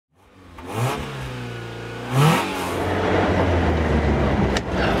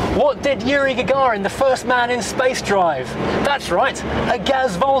What did Yuri Gagarin, the first man in space, drive? That's right, a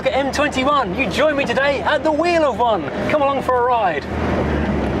GAZ Volga M21. You join me today at the wheel of one. Come along for a ride.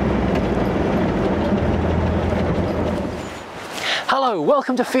 Hello,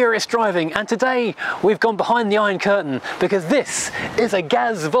 welcome to Furious Driving, and today we've gone behind the Iron Curtain because this is a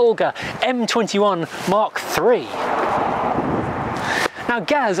GAZ Volga M21 Mark III. Now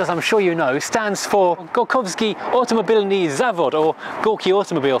GAZ, as I'm sure you know, stands for Gorkovsky Automobilny Zavod, or Gorky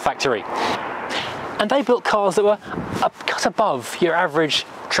Automobile Factory. And they built cars that were a cut above your average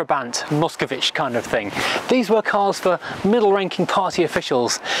Trabant, Moscovich kind of thing. These were cars for middle-ranking party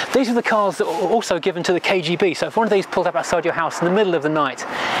officials. These were the cars that were also given to the KGB, so if one of these pulled up outside your house in the middle of the night,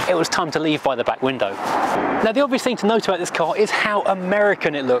 it was time to leave by the back window. Now the obvious thing to note about this car is how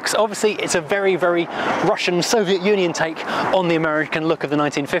American it looks. Obviously it's a very, very Russian Soviet Union take on the American look of the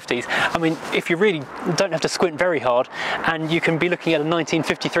 1950s. I mean, if you really don't have to squint very hard, and you can be looking at a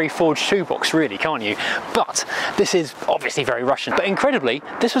 1953 Ford shoebox really, can't you? But this is obviously very Russian. But incredibly,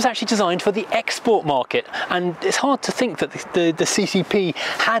 this was actually designed for the export market, and it's hard to think that the CCP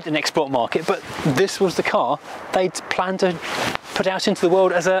had an export market, but this was the car they'd planned to put out into the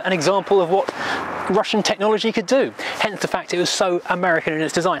world as an example of what Russian technology could do. Hence the fact it was so American in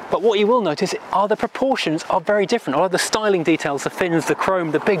its design. But what you will notice are the proportions are very different. All of the styling details, the fins, the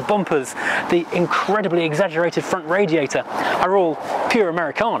chrome, the big bumpers, the incredibly exaggerated front radiator are all pure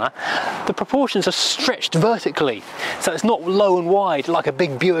Americana. The proportions are stretched vertically, so it's not low and wide like a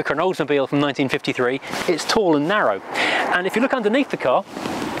big Buick or an Oldsmobile from 1953. It's tall and narrow. And if you look underneath the car,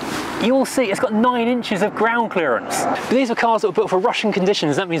 you will see it's got 9 inches of ground clearance. But these are cars that were built for Russian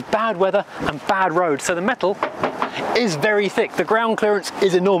conditions. That means bad weather and bad roads. So the metal is very thick. The ground clearance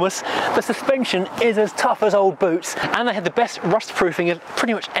is enormous. The suspension is as tough as old boots. And they had the best rust proofing of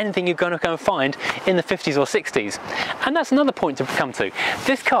pretty much anything you're going to go and find in the 50s or 60s. And that's another point to come to.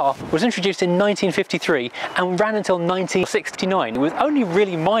 This car was introduced in 1953 and ran until 1969 with only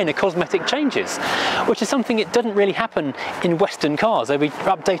really minor cosmetic changes, which is something that doesn't really happen in Western cars. They'll be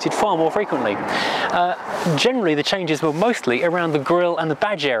updated far more frequently. Generally the changes were mostly around the grille and the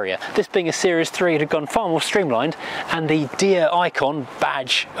badge area. This being a Series 3, it had gone far more streamlined, and the deer icon,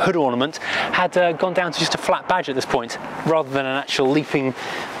 badge, hood ornament had gone down to just a flat badge at this point rather than an actual leaping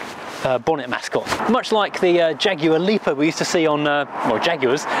bonnet mascot. Much like the Jaguar Leaper we used to see on, well,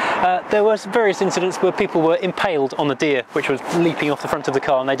 Jaguars, there was various incidents where people were impaled on the deer which was leaping off the front of the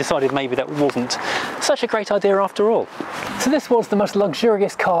car, and they decided maybe that wasn't such a great idea after all. So this was the most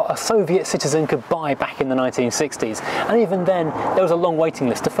luxurious car a Soviet citizen could buy back in the 1960s, and even then there was a long waiting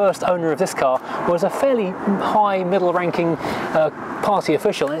list. The first owner of this car was a fairly high middle-ranking party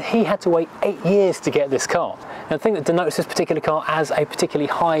official, and he had to wait 8 years to get this car. Now, the thing that denotes this particular car as a particularly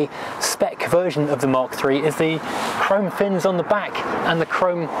high spec version of the Mark III is the chrome fins on the back and the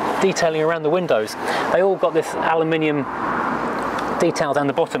chrome detailing around the windows. They all got this aluminium detail down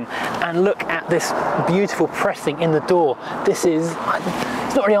the bottom, and look at this beautiful pressing in the door. This is,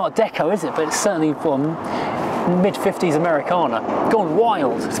 it's not really Art Deco, is it? But it's certainly mid-50s Americana, gone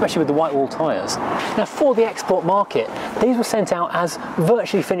wild, especially with the white wall tyres. Now for the export market, these were sent out as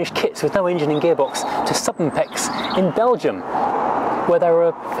virtually finished kits with no engine and gearbox to Subimpex in Belgium, where they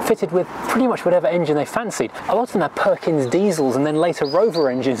were fitted with pretty much whatever engine they fancied. A lot of them had Perkins diesels, and then later Rover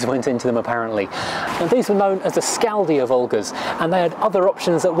engines went into them apparently. And these were known as the Scaldia Volgas, and they had other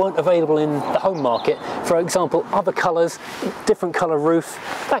options that weren't available in the home market. For example, other colours, different colour roof,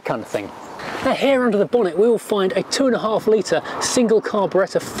 that kind of thing. Now here under the bonnet we will find a 2.5 litre single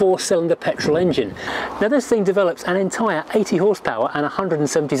carburettor 4-cylinder petrol engine. Now this thing develops an entire 80 horsepower and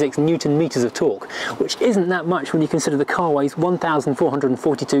 176 newton meters of torque, which isn't that much when you consider the car weighs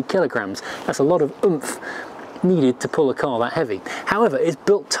 1,442 kilograms. That's a lot of oomph needed to pull a car that heavy. However, it's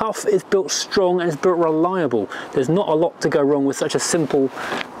built tough, it's built strong, and it's built reliable. There's not a lot to go wrong with such a simple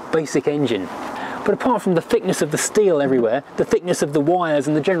basic engine. But apart from the thickness of the steel everywhere, the thickness of the wires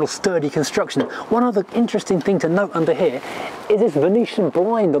and the general sturdy construction, one other interesting thing to note under here is this Venetian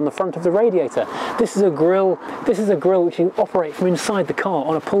blind on the front of the radiator. This is a grille which you operate from inside the car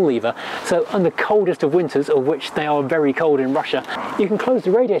on a pull lever, so on the coldest of winters, of which they are very cold in Russia, you can close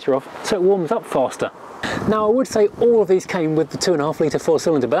the radiator off so it warms up faster. Now I would say all of these came with the 2.5 litre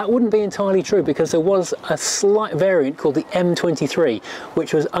 4-cylinder, but that wouldn't be entirely true because there was a slight variant called the M23,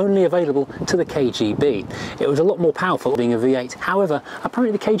 which was only available to the KGB. KGB. It was a lot more powerful being a V8. However,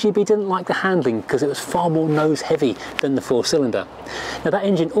 apparently the KGB didn't like the handling because it was far more nose heavy than the 4-cylinder. Now that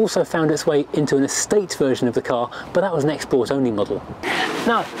engine also found its way into an estate version of the car, but that was an export only model.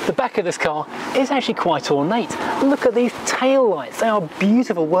 Now the back of this car is actually quite ornate. Look at these tail lights. They are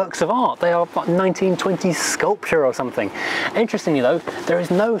beautiful works of art. They are like 1920s sculpture or something. Interestingly though, there is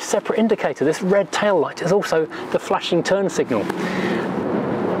no separate indicator. This red tail light is also the flashing turn signal.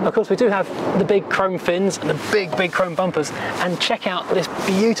 Of course, we do have the big chrome fins and the big chrome bumpers, and check out this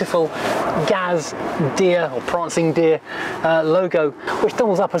beautiful GAZ deer or prancing deer logo, which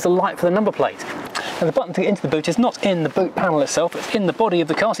doubles up as a light for the number plate. Now the button to get into the boot is not in the boot panel itself, it's in the body of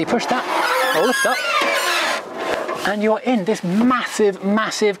the car, so you push that, or lift up, and you're in this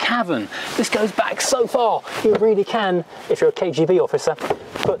massive cavern. This goes back so far, you really can, if you're a KGB officer,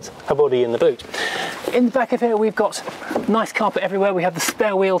 put a body in the boot. In the back of here we've got nice carpet everywhere. We have the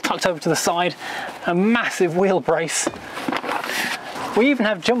spare wheel tucked over to the side, a massive wheel brace. We even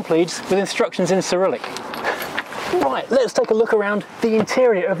have jump leads with instructions in Cyrillic. Right, let's take a look around the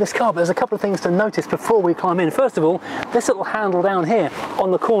interior of this car. But there's a couple of things to notice before we climb in. First of all, this little handle down here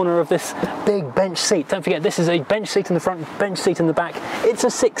on the corner of this big bench seat. Don't forget, this is a bench seat in the front, bench seat in the back. It's a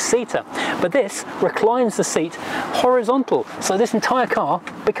 6-seater, but this reclines the seat horizontal. So this entire car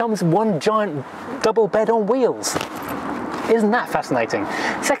becomes one giant double bed on wheels. Isn't that fascinating?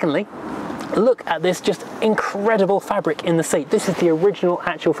 Secondly, look at this just incredible fabric in the seat. This is the original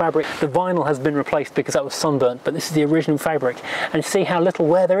actual fabric. The vinyl has been replaced because that was sunburnt, but this is the original fabric. And see how little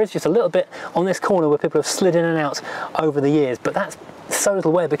wear there is? Just a little bit on this corner where people have slid in and out over the years, but that's so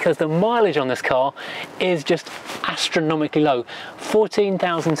little wear because the mileage on this car is just astronomically low.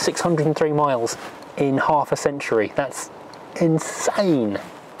 14,603 miles in half a century. That's insane.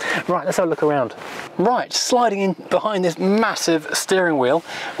 Right, let's have a look around. Right, sliding in behind this massive steering wheel,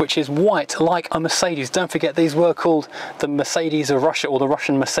 which is white like a Mercedes. Don't forget, these were called the Mercedes of Russia, or the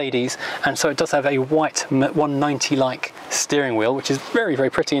Russian Mercedes, and so it does have a white 190-like steering wheel, which is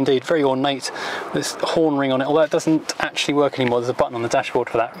very pretty indeed, very ornate, with this horn ring on it, although it doesn't actually work anymore. There's a button on the dashboard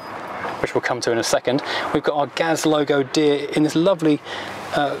for that, which we'll come to in a second. We've got our GAZ logo deer in this lovely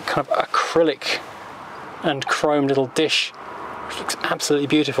kind of acrylic and chrome little dish, which looks absolutely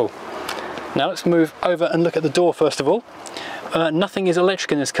beautiful. Now let's move over and look at the door first of all. Nothing is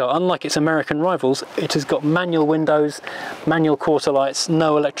electric in this car. Unlike its American rivals, it has got manual windows, manual quarter lights,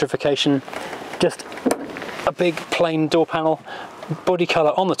 no electrification, just a big plain door panel, body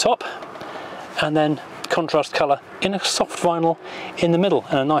colour on the top, and then contrast colour in a soft vinyl in the middle,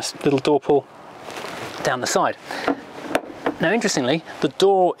 and a nice little door pull down the side. Now interestingly, the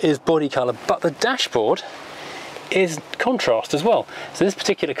door is body colour, but the dashboard is contrast as well. So this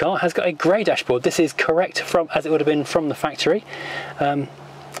particular car has got a grey dashboard. This is correct from as it would have been from the factory.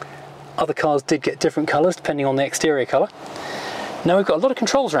 Other cars did get different colours depending on the exterior colour. Now we've got a lot of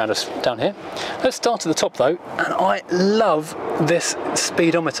controls around us down here. Let's start at the top though, and I love this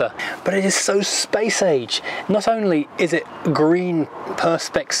speedometer, but it is so space age. Not only is it green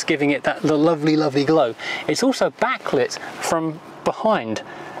perspex giving it that lovely glow, it's also backlit from behind.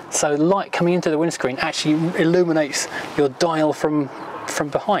 So light coming into the windscreen actually illuminates your dial from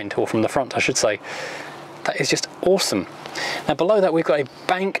behind, or from the front I should say. That is just awesome. Now below that we've got a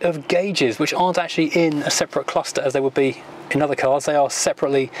bank of gauges, which aren't actually in a separate cluster as they would be in other cars. They are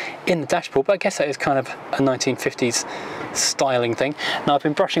separately in the dashboard, but I guess that is kind of a 1950s styling thing. Now I've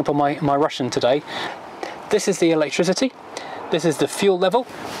been brushing up on my Russian today. This is the electricity, this is the fuel level,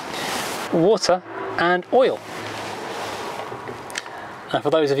 water and oil. Now for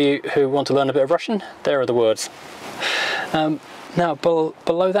those of you who want to learn a bit of Russian, there are the words. Now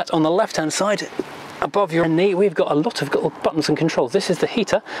below that on the left hand side, above your knee, we've got a lot of little buttons and controls. This is the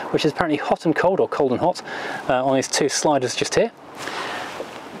heater, which is apparently hot and cold, or cold and hot, on these two sliders just here.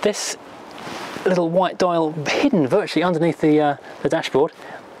 This little white dial hidden virtually underneath the dashboard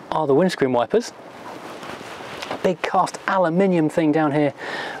are the windscreen wipers. A big cast aluminium thing down here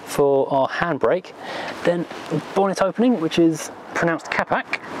for our handbrake. Then bonnet opening, which is pronounced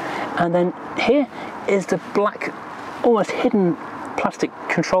kapak, and then here is the black, almost hidden plastic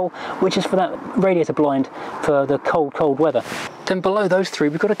control, which is for that radiator blind for the cold weather. Then below those three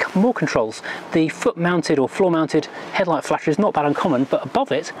we've got a couple more controls. The foot mounted or floor mounted headlight flasher is not that uncommon, but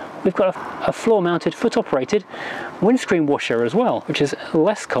above it we've got a floor mounted foot operated windscreen washer as well, which is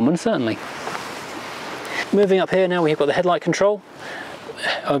less common certainly. Moving up here now, we've got the headlight control,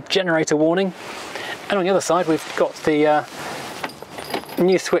 a generator warning, and on the other side we've got the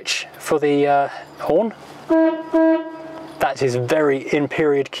new switch for the horn. That is very in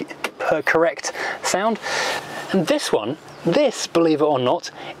period correct sound. And this one, believe it or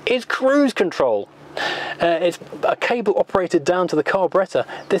not, is cruise control. It's a cable operated down to the carburettor.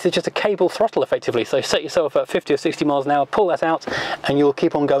 This is just a cable throttle effectively, so set yourself at 50 or 60 miles an hour, pull that out, and you'll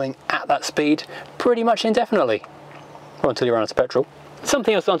keep on going at that speed pretty much indefinitely, or until you run out of petrol.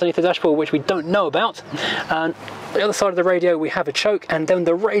 Something else underneath the dashboard which we don't know about, and the other side of the radio we have a choke, and then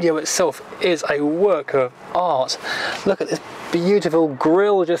the radio itself is a work of art. Look at this beautiful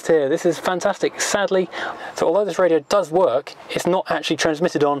grille just here. This is fantastic. Sadly, so although this radio does work, it's not actually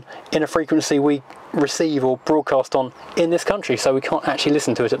transmitted on in a frequency we receive or broadcast on in this country, so we can't actually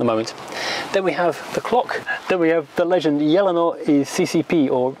listen to it at the moment. Then we have the clock. Then we have the legend Yeleno is CCP,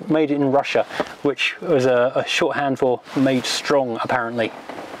 or made in Russia, which was a shorthand for made strong apparently.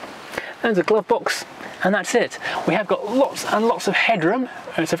 There's a glove box, and that's it. We have got lots and lots of headroom.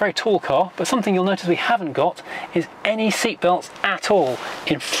 It's a very tall car, but something you'll notice we haven't got is any seat belts at all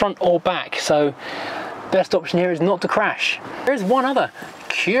in front or back, so best option here is not to crash. There is one other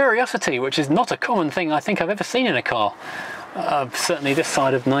curiosity, which is not a common thing I think I've ever seen in a car. Certainly this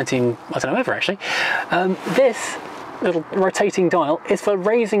side of I don't know ever actually. This little rotating dial is for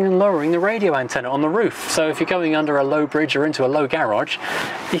raising and lowering the radio antenna on the roof. So if you're going under a low bridge or into a low garage,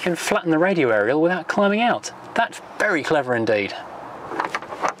 you can flatten the radio aerial without climbing out. That's very clever indeed.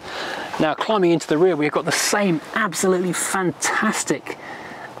 Now climbing into the rear, we've got the same absolutely fantastic,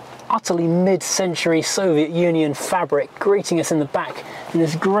 utterly mid-century Soviet Union fabric greeting us in the back in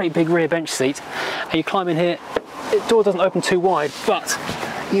this great big rear bench seat. And you climb in here, the door doesn't open too wide, but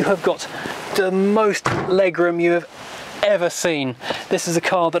you have got the most legroom you have ever seen. This is a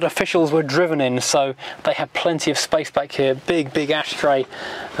car that officials were driven in, so they have plenty of space back here. Big ashtray,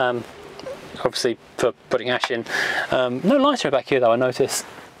 obviously for putting ash in. No lighter back here though, I notice.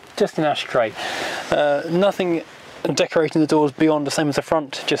 Just an ashtray. Nothing decorating the doors beyond the same as the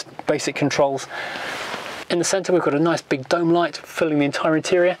front, just basic controls. In the centre we've got a nice big dome light filling the entire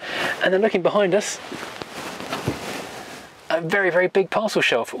interior, and then looking behind us, a very big parcel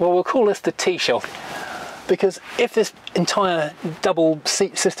shelf. Well, we'll call this the tea shelf, because if this entire double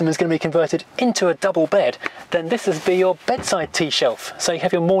seat system is going to be converted into a double bed, then this will be your bedside tea shelf. So you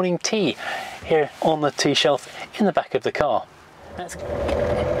have your morning tea here on the tea shelf in the back of the car.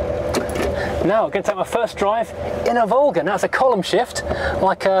 Now I'm going to take my first drive in a Volga. Now it's a column shift,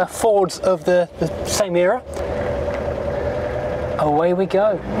 like Fords of the same era. Away we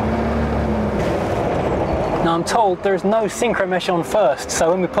go. Now I'm told there is no synchro mesh on first, so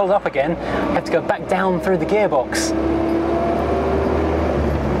when we pull it up again, we have to go back down through the gearbox.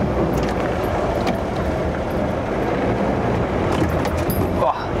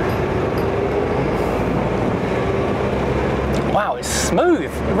 Wow, it's smooth.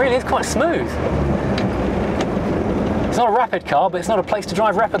 It really is quite smooth. It's not a rapid car, but it's not a place to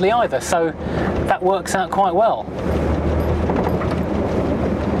drive rapidly either, so that works out quite well.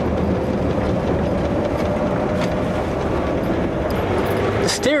 The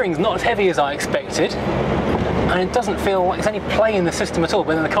steering's not as heavy as I expected, and it doesn't feel like there's any play in the system at all,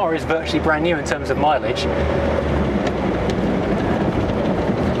 but then the car is virtually brand new in terms of mileage.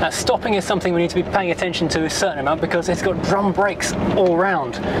 Stopping is something we need to be paying attention to a certain amount, because it's got drum brakes all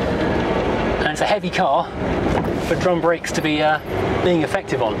round, and it's a heavy car for drum brakes to be being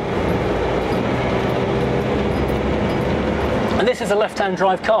effective on. And this is a left-hand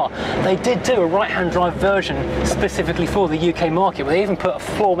drive car. They did do a right-hand drive version specifically for the UK market, where they even put a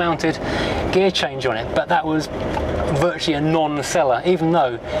floor-mounted gear change on it, but that was virtually a non-seller, even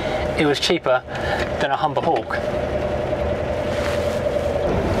though it was cheaper than a Humber Hawk.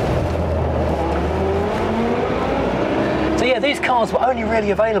 So yeah, these cars were only really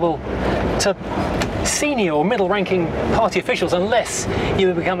available to senior or middle-ranking party officials, unless you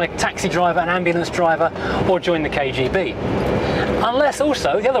would become a taxi driver, an ambulance driver, or join the KGB. Unless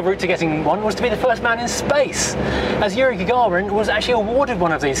also, the other route to getting one was to be the first man in space, as Yuri Gagarin was actually awarded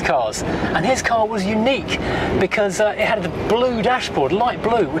one of these cars. And his car was unique because it had a blue dashboard, light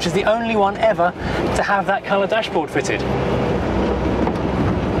blue, which is the only one ever to have that colour dashboard fitted.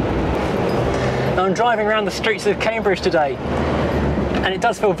 Now I'm driving around the streets of Cambridge today, and it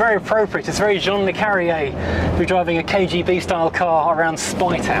does feel very appropriate. It's very Jean Le Carrier to be driving a KGB style car around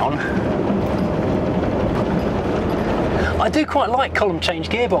Spy Town. I do quite like column change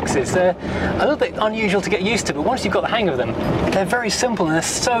gearboxes. They're a little bit unusual to get used to, but once you've got the hang of them, they're very simple and they're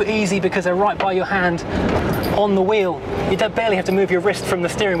so easy because they're right by your hand on the wheel. You don't barely have to move your wrist from the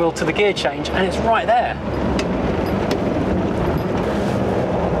steering wheel to the gear change, and it's right there.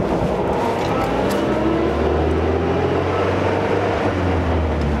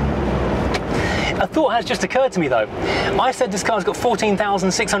 A thought has just occurred to me though. I said this car's got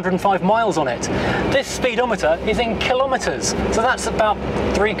 14,605 miles on it. This speedometer is in kilometres, so that's about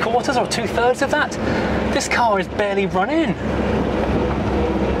 3/4 or 2/3 of that. This car is barely run in.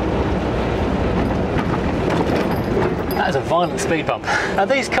 That is a violent speed bump. Now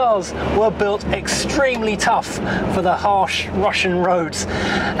these cars were built extremely tough for the harsh Russian roads,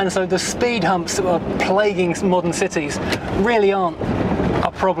 and so the speed humps that were plaguing modern cities really aren't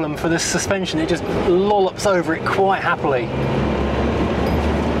a problem for this suspension. It just lollops over it quite happily.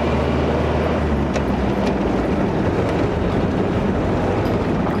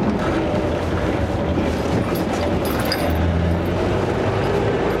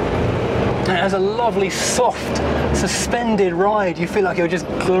 And it has a lovely soft suspended ride. You feel like you're just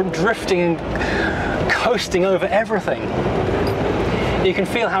drifting and coasting over everything. You can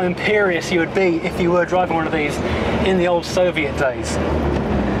feel how imperious you would be if you were driving one of these in the old Soviet days.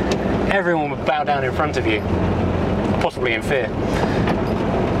 Everyone would bow down in front of you, possibly in fear.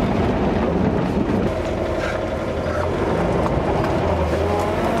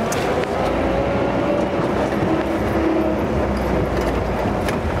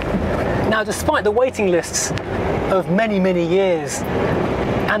 Now, despite the waiting lists of many, many years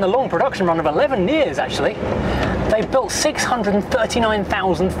and the long production run of 11 years actually, they built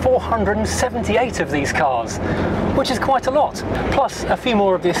 639,478 of these cars, which is quite a lot, plus a few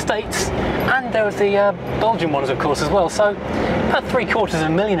more of the estates, and there was the Belgian ones of course as well, so about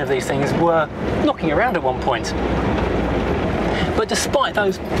 750,000 of these things were knocking around at one point. But despite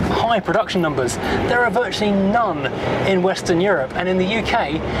those high production numbers, there are virtually none in Western Europe, and in the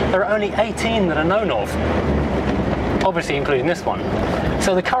UK there are only 18 that are known of, obviously including this one.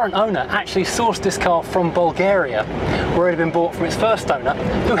 So the current owner actually sourced this car from Bulgaria, where it had been bought from its first owner,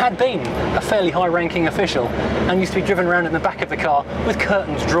 who had been a fairly high-ranking official and used to be driven around in the back of the car with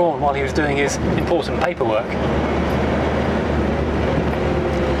curtains drawn while he was doing his important paperwork.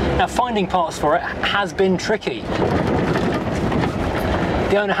 Now, finding parts for it has been tricky.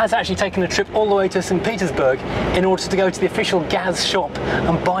 The owner has actually taken a trip all the way to St. Petersburg in order to go to the official GAZ shop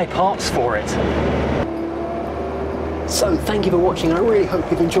and buy parts for it. So thank you for watching. I really hope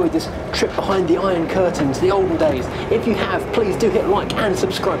you've enjoyed this trip behind the Iron Curtains, the olden days. If you have, please do hit like and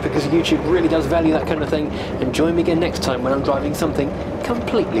subscribe, because YouTube really does value that kind of thing. And join me again next time when I'm driving something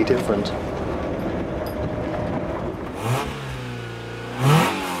completely different.